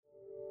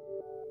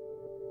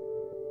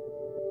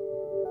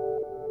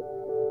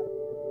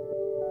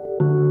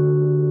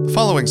The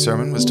following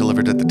sermon was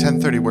delivered at the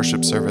 10:30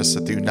 worship service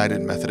at the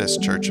United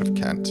Methodist Church of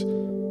Kent.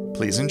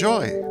 Please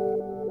enjoy.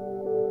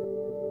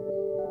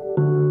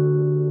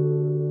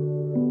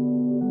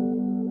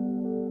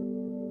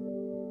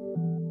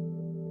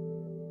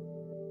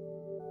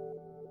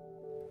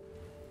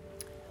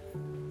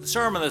 The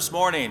sermon this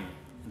morning,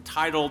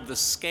 entitled The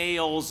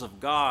Scales of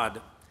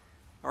God,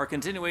 are a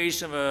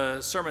continuation of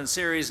a sermon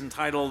series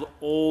entitled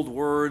Old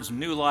Words,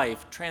 New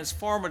Life,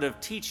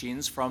 Transformative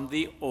Teachings from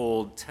the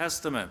Old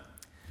Testament.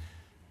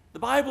 The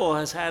Bible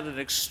has had an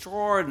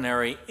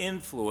extraordinary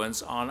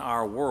influence on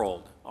our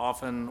world,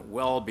 often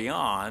well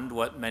beyond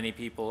what many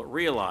people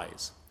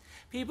realize.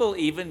 People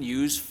even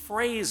use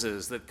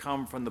phrases that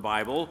come from the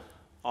Bible,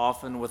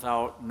 often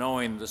without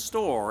knowing the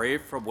story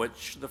from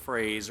which the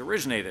phrase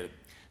originated.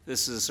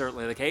 This is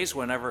certainly the case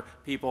whenever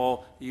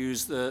people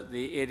use the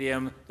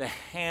idiom, the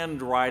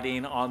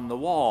handwriting on the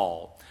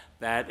wall.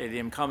 That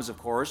idiom comes, of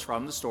course,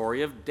 from the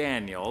story of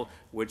Daniel,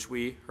 which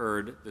we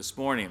heard this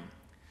morning.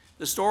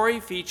 The story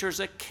features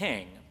a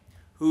king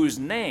whose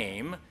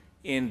name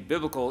in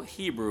biblical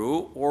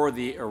Hebrew or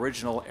the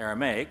original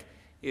Aramaic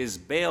is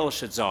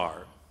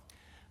Belshazzar.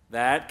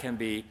 That can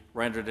be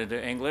rendered into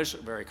English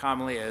very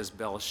commonly as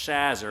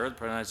Belshazzar, the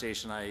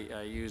pronunciation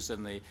I used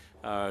in the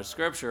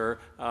scripture,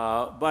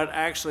 but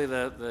actually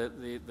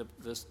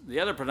the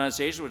other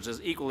pronunciation, which is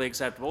equally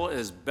acceptable,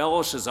 is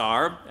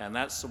Belshazzar, and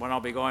that's the one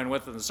I'll be going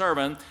with in the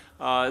sermon,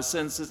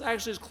 since it's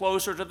actually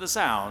closer to the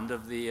sound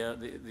of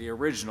the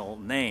original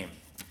name.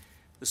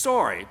 The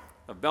story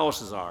of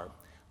Belshazzar,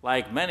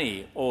 like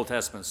many Old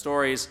Testament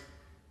stories,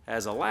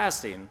 has a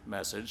lasting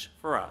message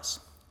for us.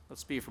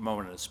 Let's be for a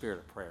moment in a spirit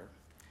of prayer.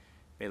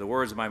 May the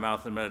words of my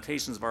mouth and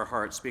meditations of our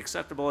hearts be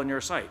acceptable in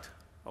your sight,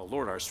 O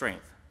Lord, our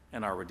strength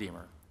and our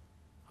Redeemer.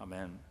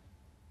 Amen.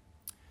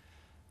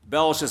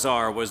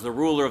 Belshazzar was the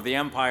ruler of the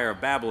empire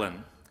of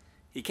Babylon.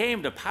 He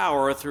came to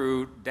power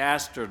through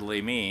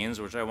dastardly means,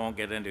 which I won't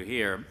get into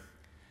here.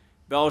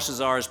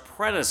 Belshazzar's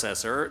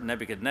predecessor,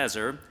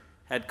 Nebuchadnezzar,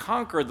 had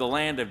conquered the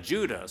land of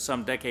Judah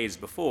some decades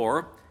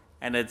before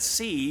and had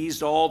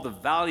seized all the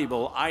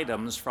valuable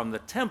items from the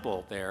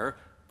temple there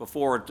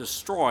before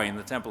destroying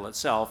the temple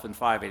itself in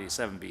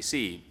 587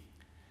 BC.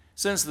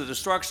 Since the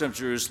destruction of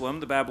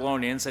Jerusalem, the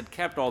Babylonians had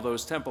kept all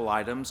those temple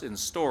items in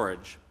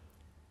storage.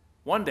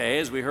 One day,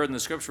 as we heard in the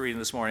scripture reading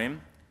this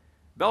morning,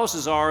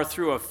 Belshazzar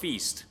threw a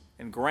feast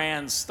in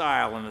grand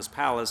style in his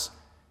palace,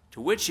 to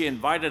which he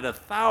invited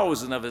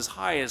 1,000 of his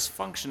highest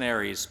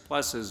functionaries,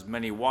 plus his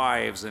many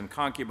wives and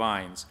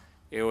concubines.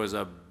 It was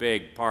a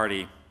big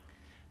party.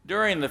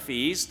 During the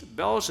feast,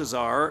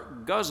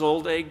 Belshazzar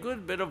guzzled a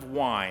good bit of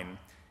wine,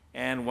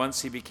 and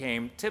once he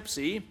became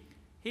tipsy,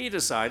 he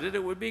decided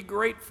it would be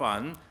great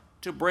fun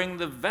to bring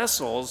the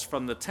vessels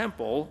from the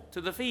temple to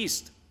the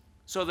feast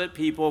so that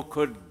people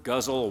could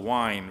guzzle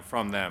wine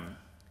from them.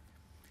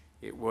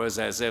 It was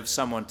as if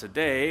someone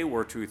today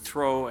were to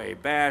throw a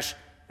bash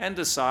and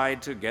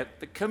decide to get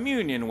the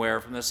communion ware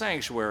from the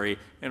sanctuary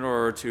in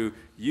order to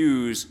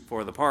use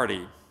for the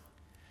party.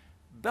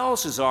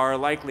 Belshazzar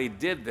likely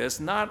did this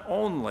not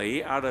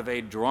only out of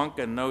a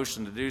drunken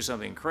notion to do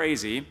something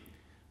crazy,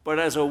 but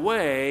as a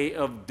way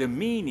of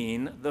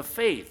demeaning the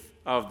faith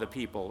of the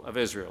people of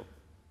Israel.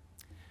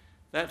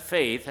 That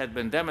faith had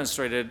been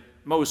demonstrated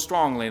most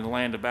strongly in the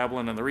land of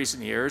Babylon in the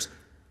recent years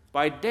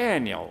by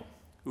Daniel,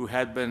 who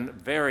had been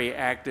very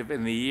active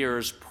in the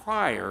years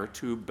prior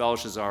to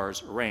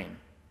Belshazzar's reign.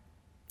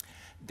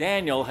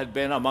 Daniel had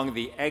been among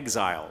the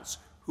exiles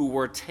who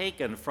were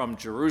taken from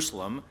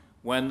Jerusalem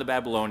when the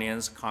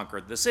Babylonians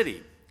conquered the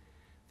city.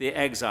 The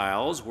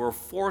exiles were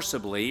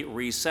forcibly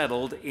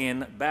resettled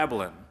in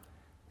Babylon,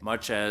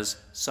 much as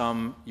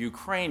some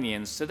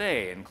Ukrainians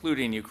today,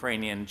 including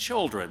Ukrainian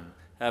children,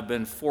 have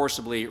been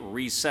forcibly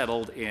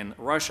resettled in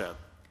Russia.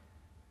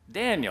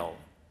 Daniel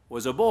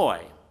was a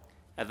boy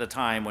at the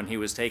time when he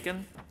was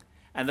taken,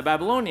 and the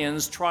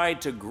Babylonians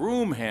tried to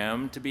groom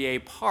him to be a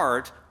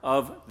part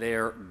of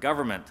their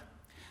government.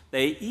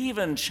 They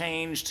even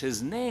changed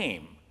his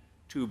name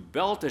to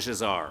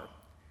Belteshazzar,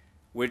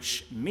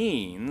 which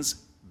means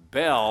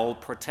Bel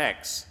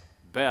protects.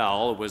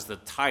 Bel was the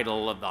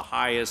title of the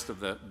highest of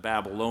the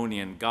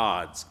Babylonian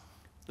gods.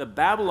 The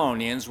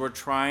Babylonians were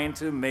trying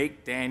to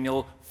make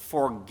Daniel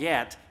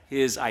forget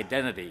his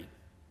identity,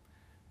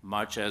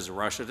 much as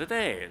Russia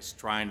today is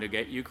trying to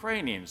get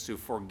Ukrainians to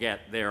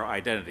forget their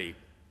identity.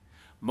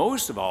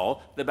 Most of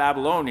all, the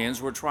Babylonians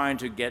were trying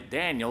to get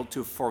Daniel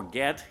to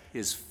forget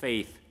his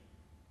faith.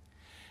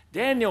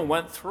 Daniel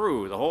went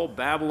through the whole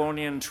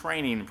Babylonian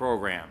training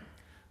program,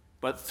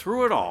 but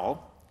through it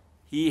all,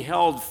 he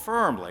held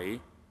firmly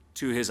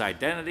to his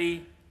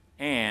identity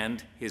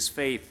and his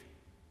faith.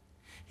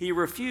 He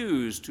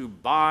refused to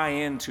buy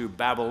into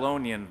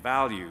Babylonian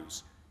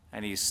values,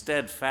 and he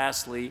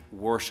steadfastly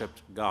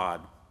worshiped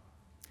God.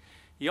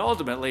 He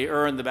ultimately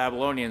earned the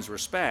Babylonians'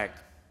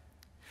 respect,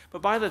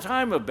 but by the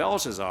time of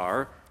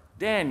Belshazzar,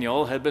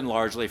 Daniel had been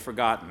largely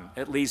forgotten,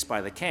 at least by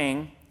the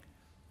king,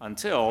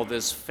 until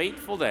this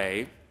fateful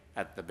day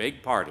at the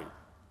big party.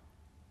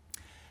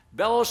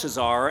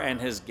 Belshazzar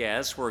and his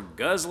guests were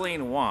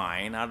guzzling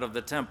wine out of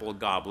the temple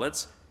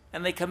goblets,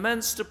 and they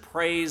commenced to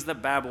praise the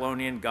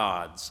Babylonian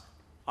gods,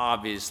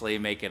 obviously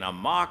making a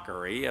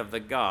mockery of the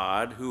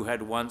God who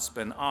had once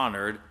been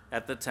honored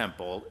at the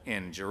temple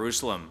in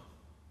Jerusalem.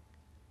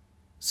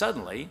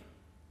 Suddenly,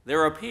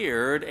 there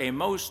appeared a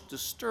most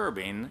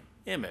disturbing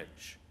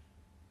image.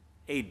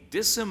 A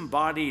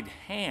disembodied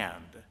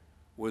hand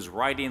was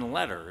writing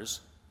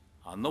letters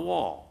on the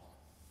wall.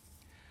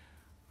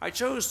 I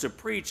chose to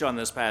preach on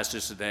this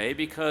passage today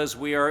because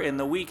we are in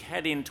the week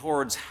heading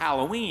towards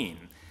Halloween,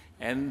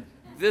 and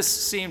this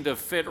seemed to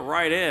fit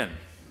right in.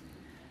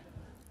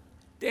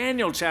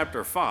 Daniel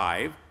chapter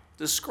 5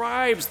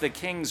 describes the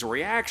king's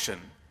reaction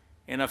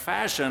in a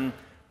fashion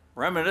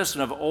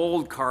reminiscent of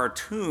old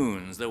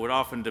cartoons that would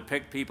often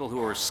depict people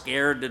who are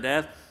scared to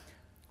death.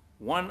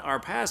 Our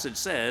passage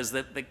says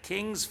that the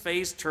king's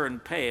face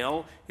turned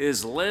pale,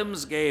 his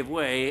limbs gave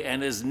way,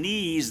 and his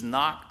knees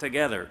knocked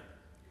together.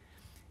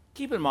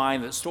 Keep in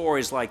mind that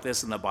stories like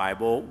this in the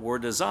Bible were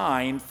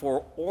designed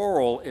for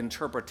oral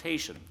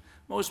interpretation.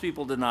 Most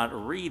people did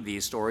not read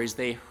these stories,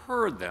 they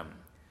heard them.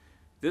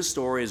 This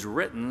story is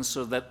written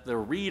so that the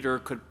reader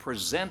could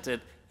present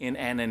it in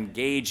an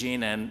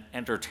engaging and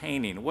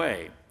entertaining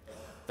way.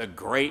 The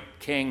great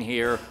king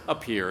here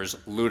appears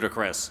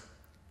ludicrous.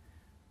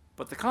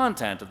 But the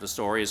content of the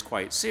story is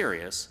quite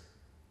serious.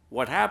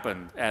 What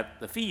happened at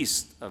the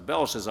feast of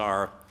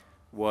Belshazzar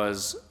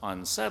was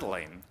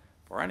unsettling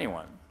for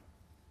anyone.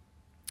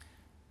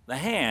 The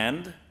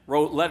hand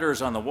wrote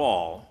letters on the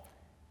wall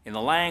in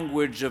the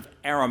language of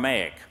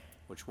Aramaic,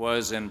 which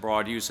was in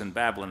broad use in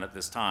Babylon at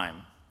this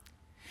time.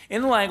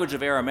 In the language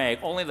of Aramaic,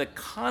 only the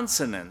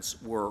consonants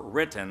were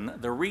written.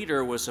 The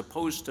reader was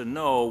supposed to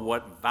know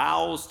what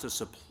vowels to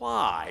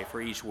supply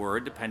for each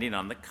word, depending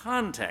on the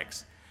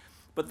context.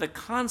 But the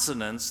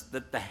consonants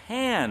that the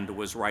hand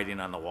was writing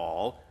on the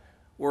wall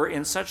were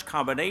in such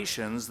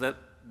combinations that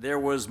there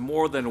was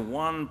more than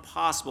one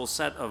possible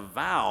set of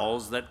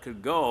vowels that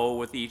could go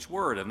with each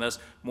word, and thus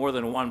more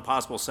than one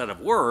possible set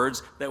of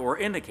words that were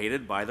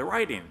indicated by the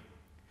writing.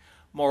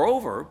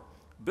 Moreover,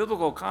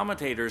 biblical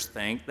commentators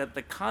think that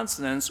the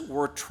consonants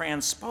were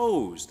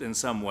transposed in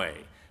some way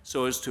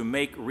so as to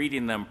make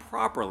reading them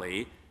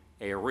properly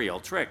a real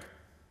trick.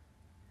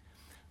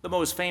 The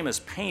most famous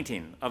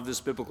painting of this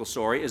biblical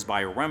story is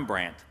by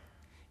Rembrandt.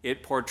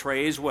 It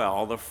portrays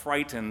well the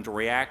frightened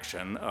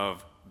reaction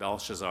of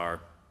Belshazzar.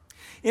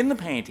 In the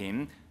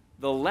painting,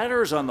 the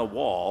letters on the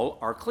wall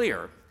are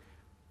clear,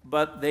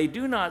 but they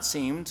do not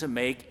seem to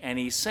make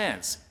any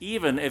sense,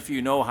 even if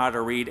you know how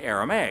to read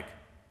Aramaic.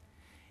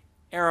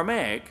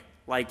 Aramaic,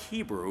 like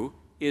Hebrew,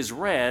 is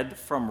read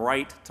from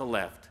right to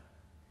left.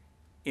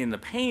 In the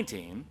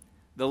painting,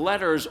 the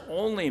letters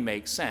only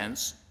make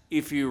sense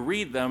if you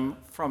read them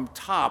from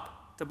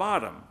top to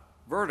bottom,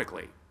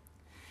 vertically.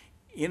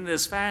 In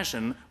this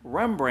fashion,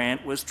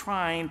 Rembrandt was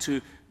trying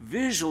to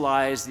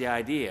visualize the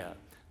idea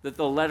that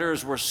the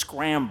letters were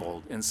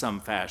scrambled in some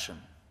fashion.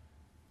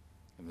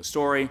 In the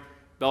story,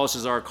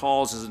 Belshazzar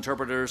calls his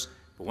interpreters,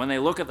 but when they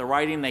look at the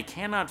writing, they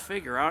cannot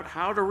figure out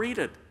how to read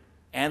it,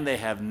 and they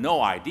have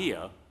no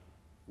idea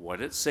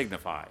what it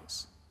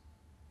signifies.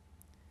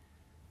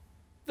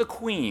 The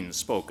queen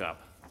spoke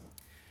up.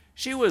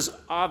 She was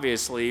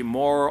obviously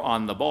more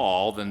on the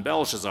ball than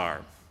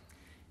Belshazzar.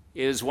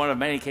 It is one of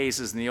many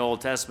cases in the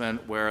Old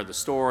Testament where the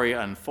story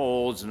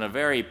unfolds in a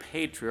very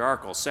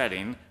patriarchal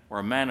setting,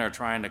 where men are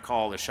trying to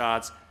call the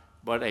shots,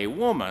 but a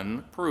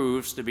woman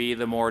proves to be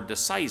the more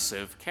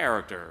decisive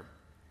character.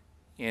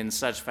 In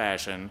such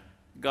fashion,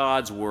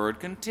 God's word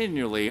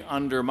continually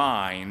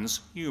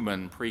undermines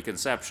human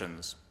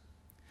preconceptions.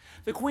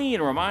 The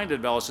queen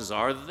reminded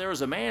Belshazzar that there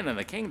was a man in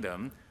the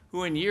kingdom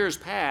who in years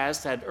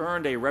past had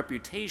earned a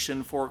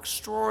reputation for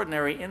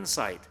extraordinary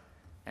insight,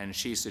 and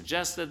she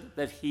suggested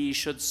that he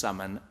should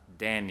summon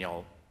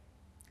Daniel.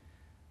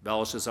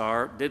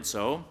 Belshazzar did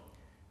so.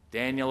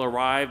 Daniel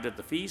arrived at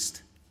the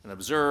feast and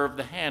observed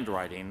the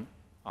handwriting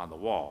on the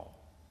wall.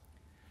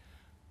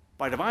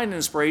 By divine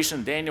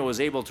inspiration, Daniel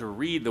was able to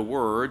read the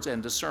words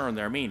and discern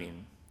their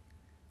meaning.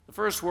 The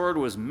first word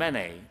was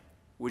mene,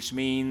 which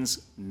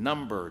means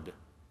numbered.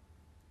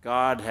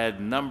 God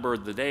had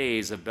numbered the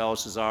days of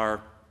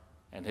Belshazzar,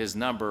 and his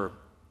number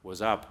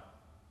was up.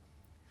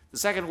 The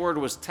second word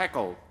was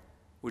tekel,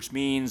 which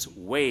means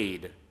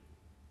weighed.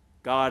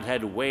 God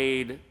had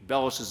weighed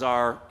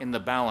Belshazzar in the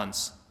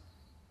balance,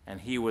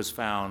 and he was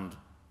found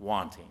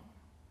wanting.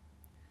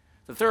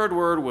 The third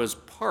word was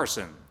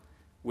parsin,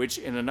 which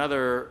in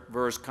another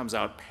verse comes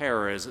out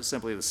peres, it's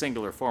simply the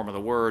singular form of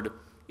the word.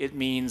 It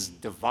means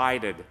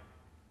divided.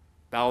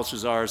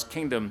 Belshazzar's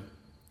kingdom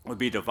would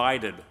be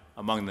divided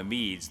among the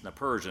Medes and the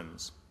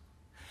Persians.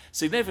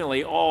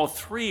 Significantly, all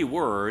three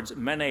words,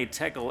 mene,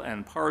 tekel,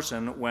 and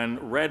parsin,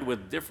 when read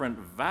with different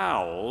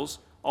vowels,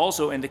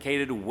 also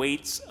indicated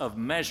weights of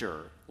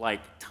measure,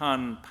 like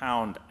ton,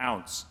 pound,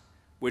 ounce,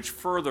 which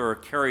further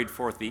carried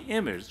forth the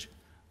image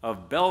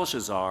of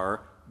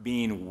Belshazzar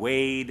being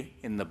weighed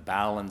in the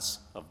balance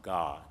of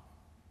God.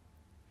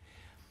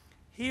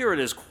 Here it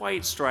is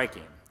quite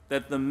striking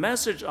that the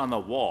message on the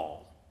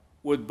wall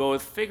would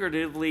both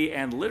figuratively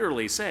and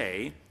literally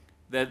say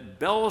that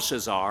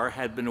Belshazzar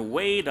had been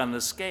weighed on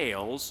the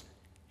scales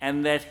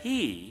and that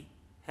he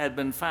had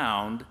been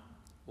found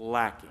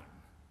lacking.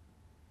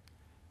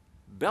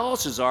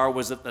 Belshazzar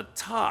was at the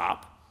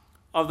top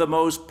of the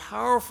most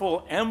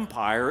powerful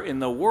empire in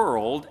the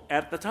world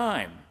at the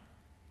time.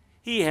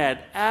 He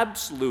had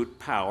absolute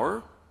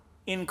power,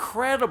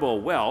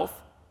 incredible wealth,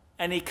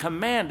 and he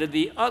commanded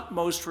the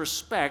utmost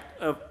respect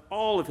of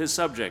all of his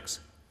subjects.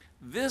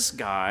 This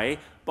guy,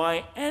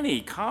 by any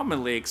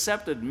commonly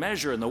accepted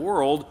measure in the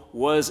world,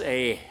 was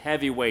a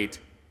heavyweight.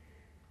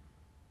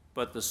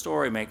 But the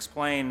story makes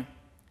plain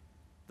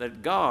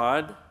that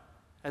God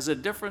has a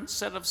different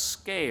set of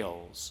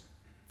scales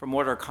from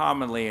what are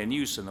commonly in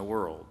use in the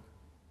world.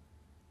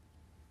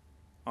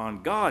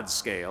 On God's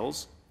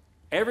scales,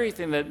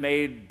 everything that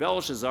made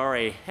Belshazzar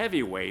a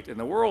heavyweight in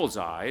the world's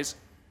eyes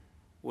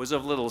was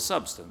of little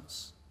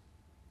substance.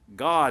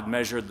 God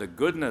measured the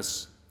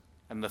goodness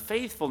and the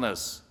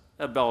faithfulness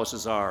of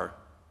Belshazzar,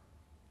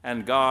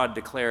 and God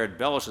declared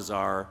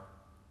Belshazzar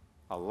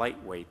a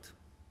lightweight.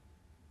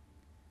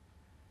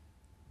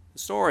 The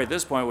story at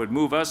this point would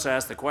move us to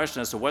ask the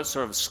question as to what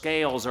sort of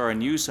scales are in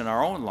use in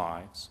our own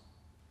lives.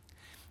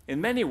 In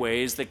many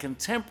ways, the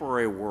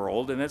contemporary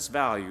world and its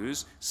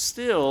values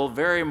still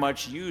very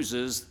much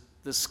uses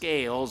the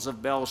scales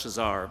of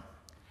Belshazzar.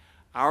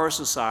 Our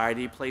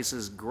society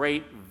places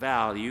great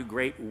value,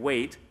 great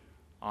weight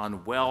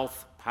on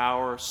wealth,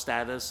 power,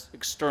 status,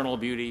 external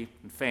beauty,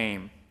 and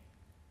fame.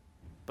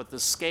 But the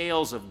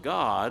scales of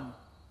God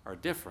are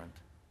different.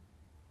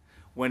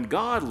 When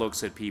God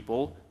looks at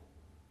people,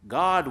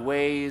 God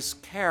weighs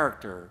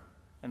character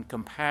and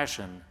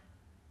compassion,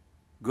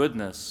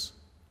 goodness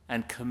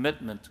and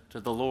commitment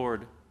to the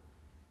Lord.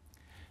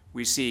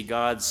 We see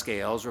God's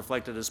scales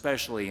reflected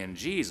especially in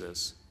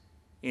Jesus,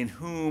 in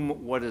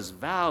whom what is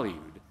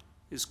valued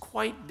is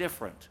quite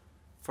different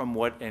from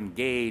what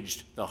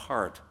engaged the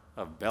heart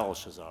of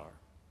Belshazzar.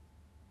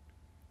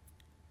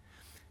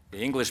 The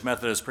English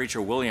Methodist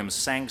preacher William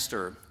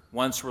Sangster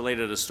once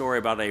related a story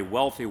about a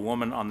wealthy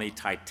woman on the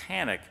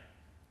Titanic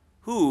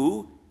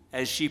who,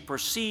 as she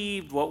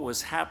perceived what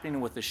was happening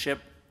with the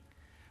ship,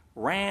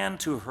 ran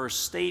to her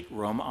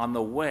stateroom on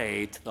the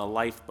way to the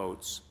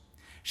lifeboats.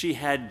 She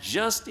had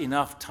just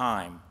enough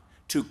time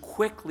to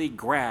quickly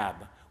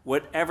grab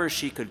whatever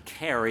she could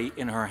carry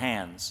in her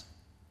hands.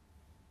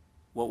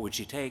 What would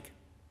she take?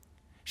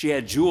 She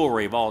had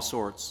jewelry of all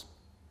sorts.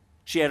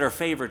 She had her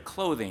favorite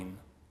clothing.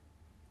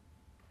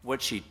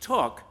 What she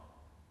took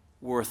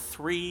were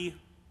 3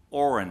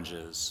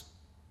 oranges.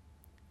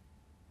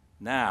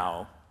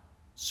 Now,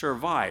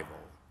 survival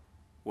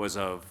was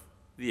of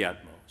the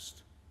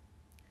utmost.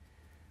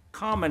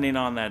 Commenting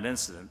on that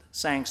incident,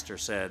 Sangster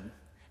said,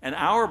 "An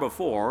hour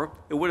before,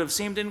 it would have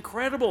seemed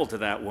incredible to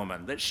that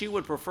woman that she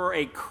would prefer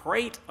a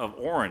crate of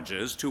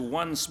oranges to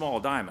 1 small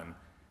diamond.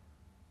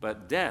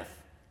 But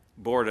death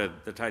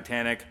boarded the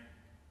Titanic,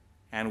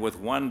 and with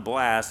one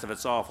blast of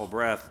its awful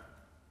breath,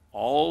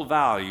 all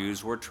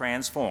values were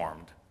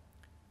transformed.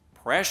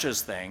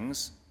 Precious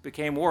things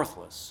became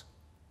worthless.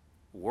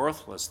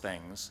 Worthless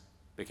things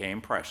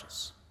became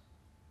precious."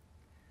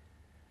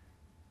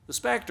 The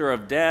specter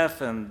of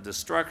death and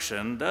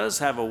destruction does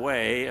have a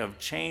way of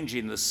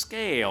changing the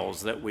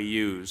scales that we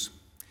use.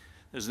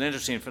 There's an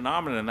interesting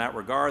phenomenon in that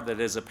regard that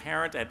is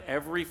apparent at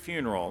every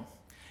funeral.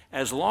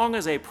 As long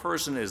as a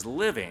person is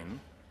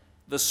living,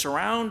 the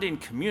surrounding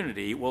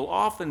community will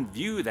often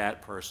view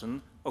that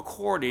person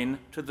according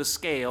to the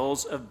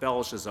scales of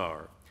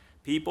Belshazzar.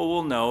 People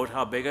will note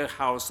how big a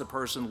house the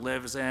person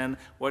lives in,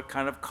 what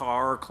kind of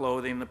car or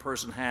clothing the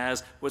person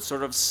has, what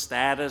sort of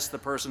status the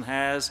person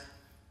has.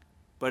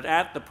 But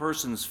at the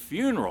person's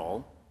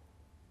funeral,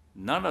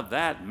 none of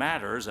that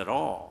matters at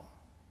all.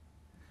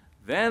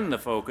 Then the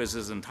focus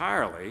is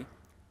entirely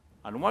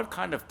on what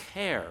kind of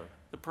care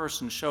the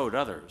person showed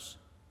others,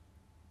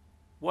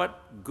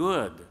 what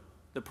good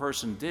the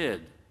person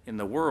did in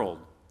the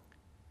world,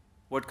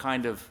 what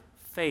kind of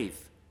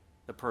faith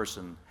the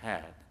person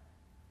had.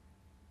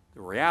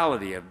 The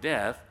reality of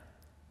death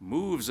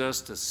moves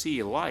us to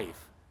see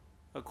life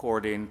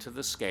according to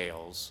the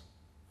scales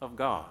of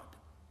God.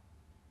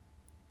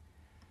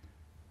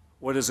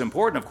 What is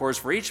important, of course,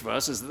 for each of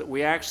us is that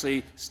we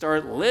actually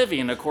start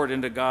living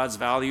according to God's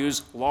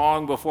values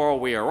long before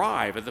we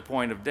arrive at the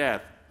point of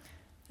death.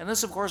 And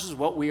this, of course, is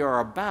what we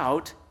are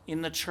about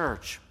in the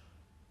church.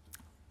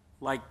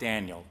 Like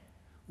Daniel,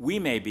 we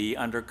may be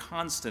under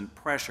constant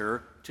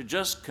pressure to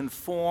just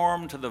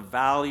conform to the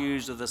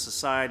values of the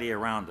society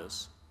around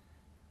us.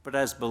 But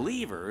as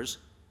believers,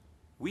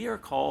 we are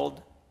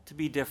called to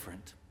be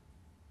different.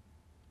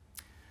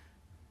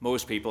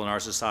 Most people in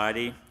our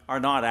society are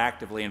not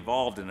actively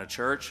involved in a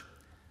church.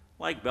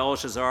 Like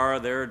Belshazzar,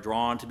 they're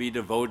drawn to be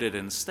devoted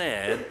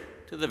instead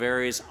to the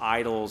various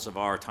idols of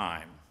our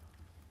time.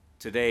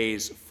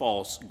 Today's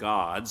false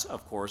gods,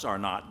 of course, are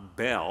not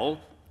Bel.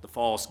 The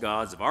false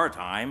gods of our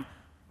time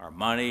are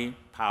money,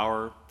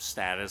 power,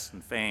 status,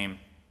 and fame.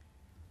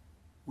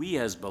 We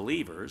as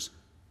believers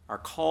are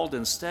called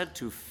instead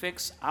to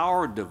fix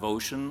our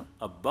devotion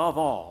above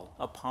all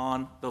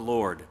upon the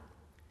Lord.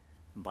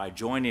 By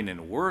joining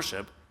in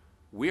worship,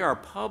 we are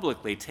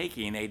publicly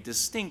taking a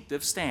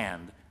distinctive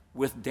stand.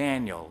 With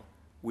Daniel,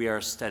 we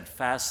are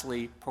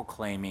steadfastly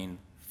proclaiming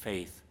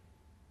faith.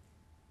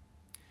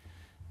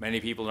 Many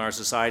people in our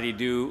society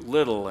do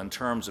little in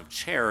terms of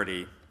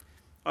charity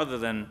other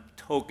than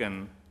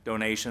token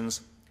donations.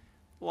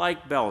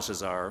 Like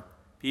Belshazzar,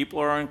 people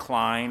are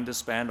inclined to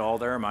spend all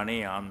their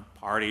money on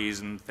parties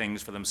and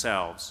things for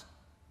themselves.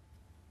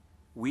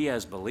 We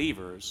as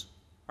believers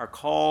are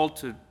called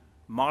to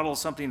model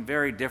something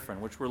very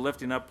different, which we're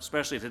lifting up,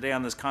 especially today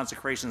on this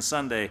Consecration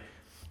Sunday.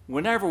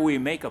 Whenever we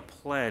make a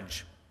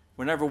pledge,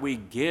 whenever we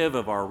give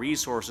of our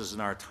resources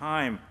and our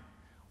time,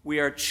 we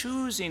are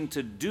choosing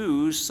to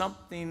do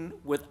something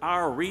with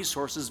our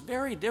resources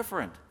very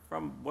different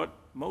from what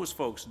most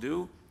folks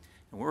do.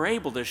 And we're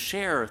able to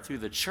share through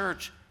the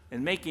church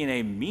in making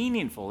a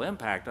meaningful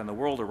impact on the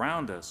world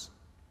around us.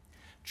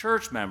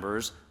 Church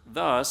members,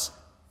 thus,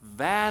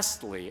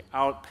 vastly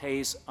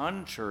outpace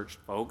unchurched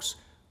folks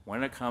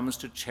when it comes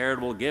to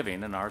charitable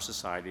giving in our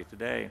society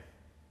today.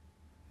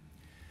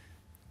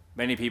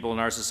 Many people in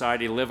our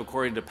society live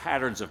according to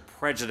patterns of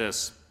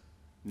prejudice,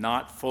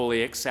 not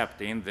fully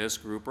accepting this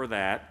group or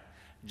that,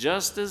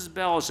 just as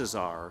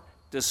Belshazzar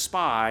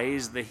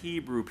despised the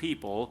Hebrew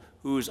people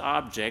whose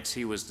objects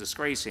he was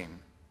disgracing.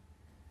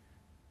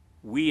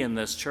 We in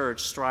this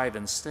church strive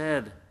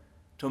instead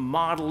to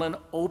model an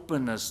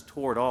openness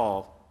toward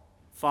all,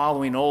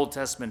 following Old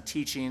Testament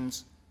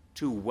teachings,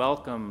 to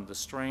welcome the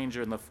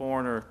stranger and the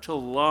foreigner, to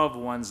love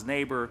one's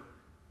neighbor,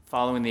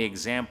 following the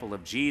example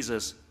of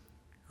Jesus,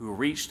 who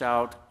reached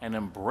out and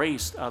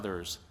embraced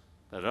others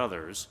that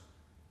others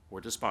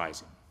were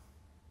despising.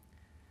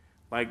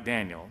 Like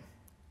Daniel,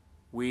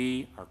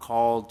 we are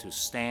called to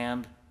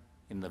stand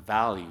in the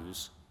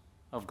values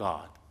of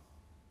God.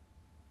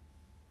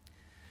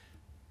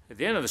 At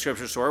the end of the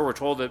scripture story, we're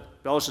told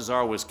that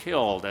Belshazzar was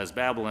killed as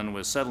Babylon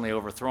was suddenly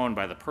overthrown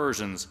by the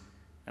Persians,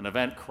 an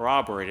event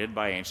corroborated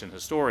by ancient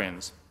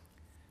historians.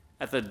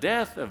 At the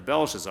death of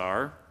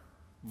Belshazzar,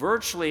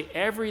 virtually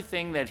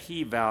everything that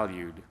he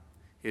valued,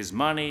 his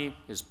money,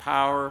 his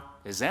power,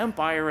 his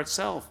empire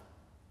itself,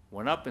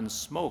 went up in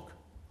smoke.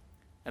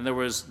 And there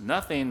was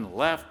nothing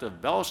left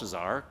of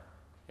Belshazzar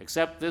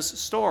except this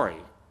story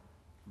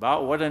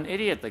about what an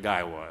idiot the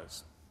guy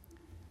was.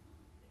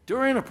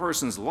 During a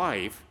person's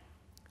life,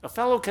 a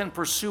fellow can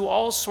pursue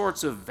all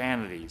sorts of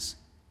vanities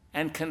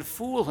and can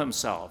fool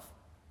himself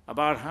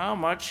about how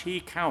much he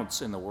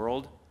counts in the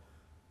world.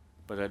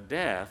 But at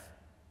death,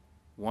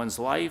 one's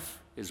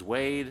life is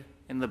weighed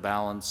in the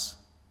balance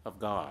of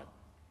God.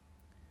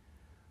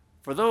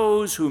 For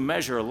those who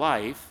measure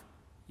life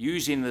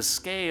using the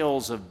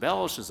scales of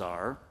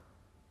Belshazzar,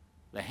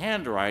 the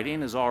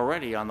handwriting is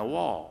already on the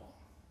wall.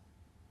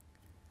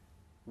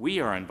 We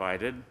are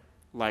invited,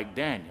 like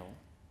Daniel,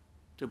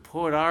 to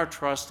put our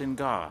trust in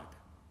God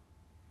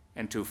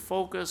and to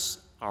focus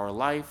our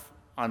life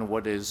on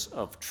what is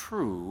of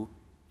true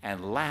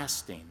and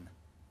lasting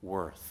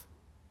worth.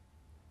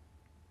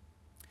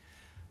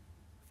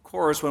 Of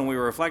course, when we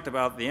reflect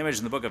about the image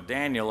in the book of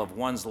Daniel of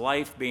one's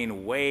life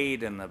being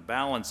weighed in the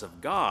balance of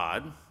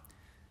God,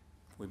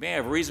 we may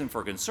have reason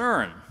for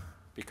concern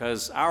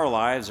because our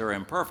lives are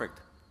imperfect,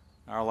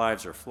 our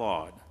lives are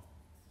flawed.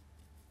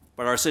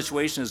 But our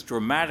situation is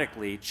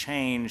dramatically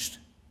changed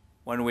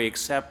when we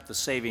accept the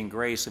saving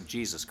grace of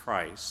Jesus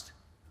Christ,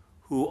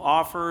 who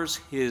offers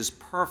his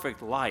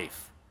perfect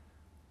life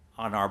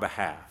on our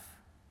behalf.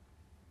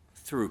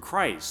 Through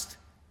Christ,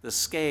 the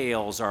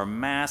scales are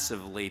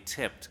massively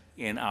tipped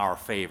in our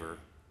favor.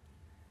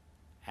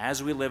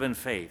 As we live in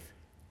faith,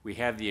 we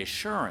have the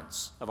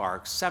assurance of our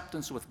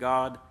acceptance with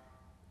God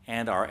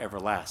and our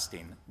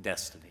everlasting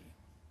destiny.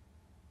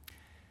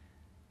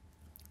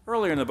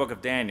 Earlier in the book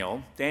of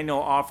Daniel, Daniel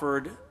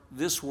offered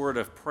this word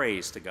of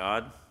praise to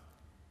God.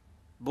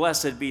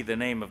 Blessed be the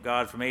name of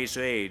God from age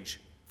to age,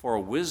 for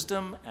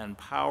wisdom and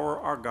power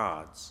are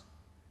God's.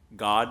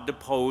 God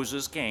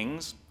deposes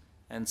kings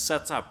and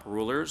sets up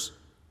rulers.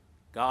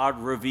 God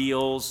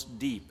reveals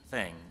deep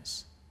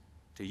things.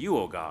 To you,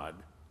 O God,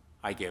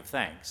 I give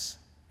thanks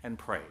and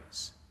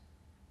praise.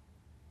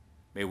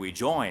 May we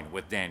join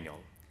with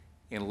Daniel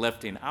in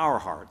lifting our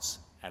hearts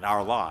and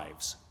our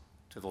lives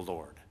to the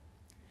Lord.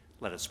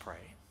 Let us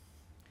pray.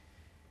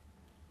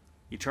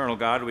 Eternal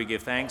God, we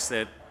give thanks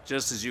that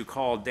just as you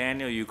called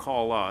Daniel, you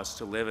call us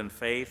to live in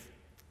faith,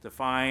 to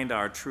find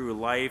our true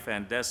life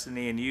and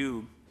destiny in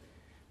you.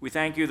 We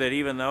thank you that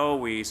even though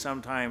we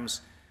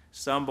sometimes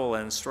stumble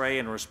and stray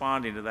in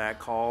responding to that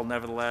call,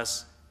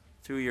 nevertheless,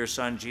 through your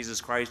Son,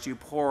 Jesus Christ, you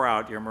pour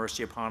out your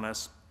mercy upon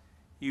us.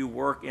 You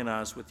work in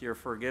us with your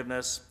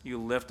forgiveness. You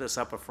lift us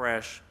up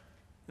afresh.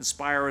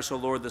 Inspire us, O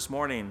Lord, this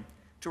morning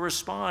to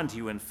respond to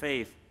you in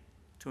faith,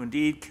 to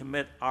indeed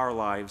commit our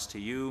lives to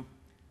you,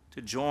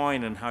 to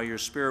join in how your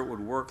Spirit would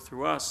work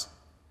through us,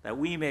 that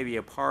we may be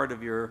a part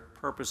of your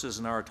purposes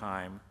in our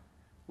time.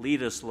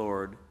 Lead us,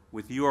 Lord,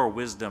 with your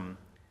wisdom,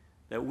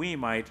 that we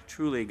might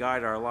truly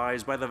guide our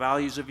lives by the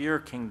values of your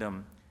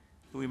kingdom,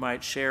 that we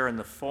might share in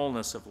the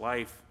fullness of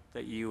life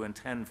that you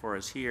intend for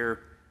us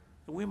here,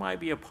 that we might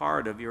be a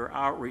part of your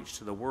outreach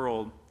to the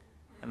world,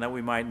 and that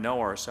we might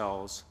know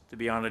ourselves to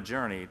be on a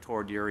journey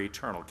toward your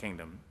eternal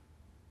kingdom.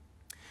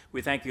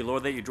 We thank you,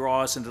 Lord, that you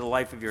draw us into the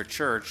life of your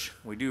church.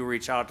 We do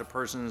reach out to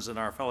persons in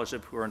our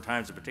fellowship who are in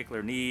times of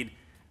particular need.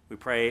 We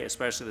pray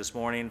especially this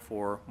morning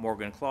for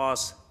Morgan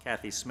Kloss,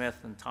 Kathy Smith,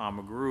 and Tom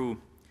McGrew.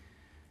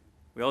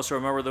 We also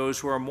remember those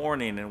who are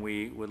mourning, and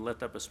we would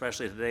lift up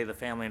especially today the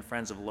family and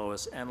friends of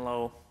Lois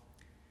Enlow.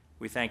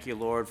 We thank you,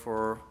 Lord,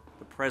 for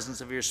the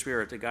presence of your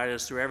Spirit to guide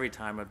us through every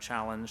time of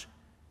challenge.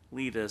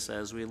 Lead us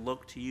as we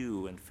look to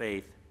you in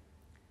faith.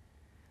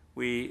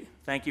 We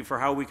thank you for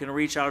how we can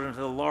reach out into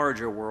the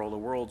larger world, a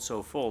world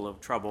so full of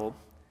trouble.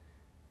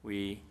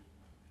 We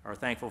are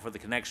thankful for the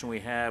connection we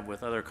have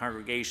with other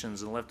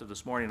congregations, and lift up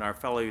this morning our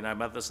fellow United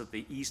Methodists at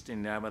the Eastern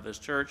United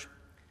Methodist Church.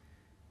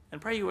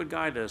 And pray you would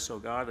guide us, O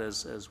God,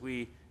 as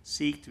we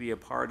seek to be a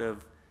part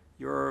of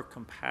your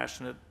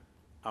compassionate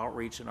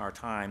outreach in our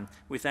time.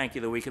 We thank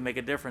you that we can make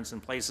a difference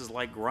in places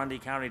like Grundy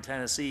County,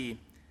 Tennessee.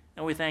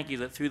 And we thank you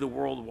that through the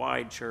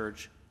worldwide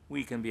church,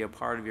 we can be a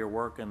part of your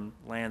work in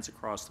lands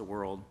across the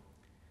world.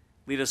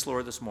 Lead us,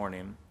 Lord, this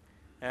morning,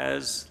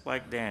 as,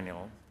 like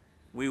Daniel,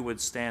 we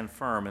would stand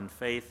firm in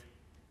faith,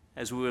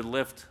 as we would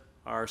lift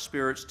our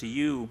spirits to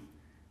you,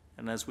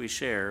 and as we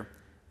share,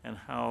 and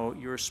how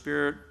your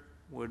Spirit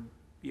would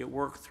be at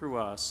work through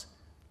us,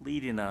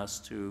 leading us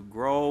to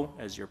grow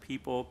as your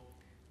people,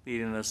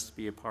 leading us to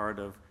be a part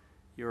of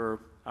your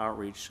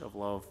outreach of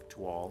love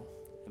to all.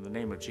 In the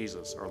name of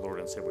Jesus, our Lord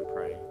and Savior, we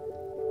pray.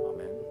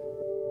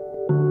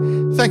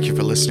 Amen. Thank you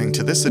for listening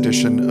to this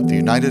edition of the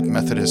United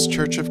Methodist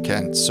Church of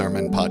Kent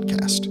Sermon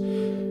Podcast.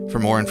 For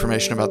more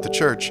information about the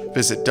church,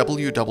 visit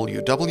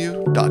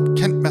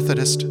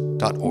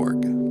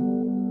www.kentmethodist.org.